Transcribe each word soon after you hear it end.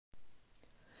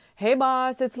Hey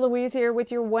boss, it's Louise here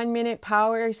with your 1 minute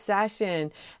power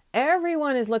session.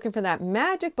 Everyone is looking for that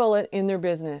magic bullet in their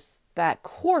business. That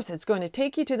course that's going to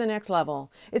take you to the next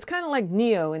level. It's kind of like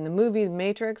Neo in the movie The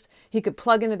Matrix. He could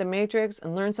plug into the Matrix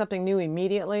and learn something new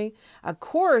immediately. A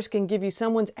course can give you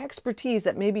someone's expertise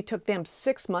that maybe took them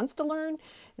 6 months to learn,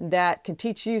 that can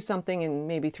teach you something in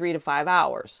maybe 3 to 5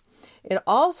 hours. It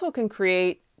also can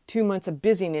create 2 months of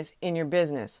busyness in your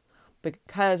business,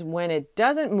 because when it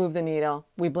doesn't move the needle,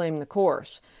 we blame the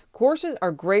course. Courses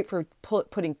are great for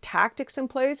putting tactics in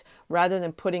place rather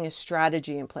than putting a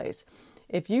strategy in place.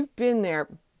 If you've been there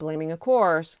blaming a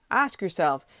course, ask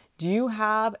yourself, do you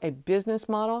have a business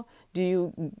model?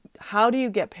 How do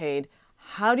you get paid?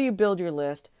 How do you build your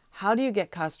list? How do you get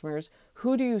customers?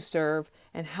 Who do you serve?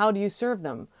 And how do you serve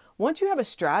them? Once you have a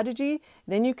strategy,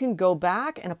 then you can go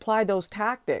back and apply those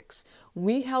tactics.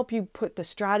 We help you put the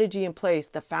strategy in place,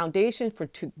 the foundation for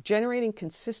generating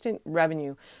consistent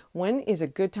revenue. When is a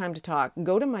good time to talk?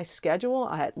 Go to my schedule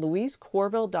at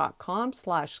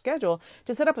louisecorville.com/schedule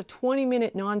to set up a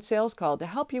 20-minute non-sales call to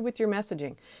help you with your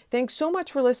messaging. Thanks so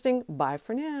much for listening. Bye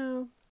for now.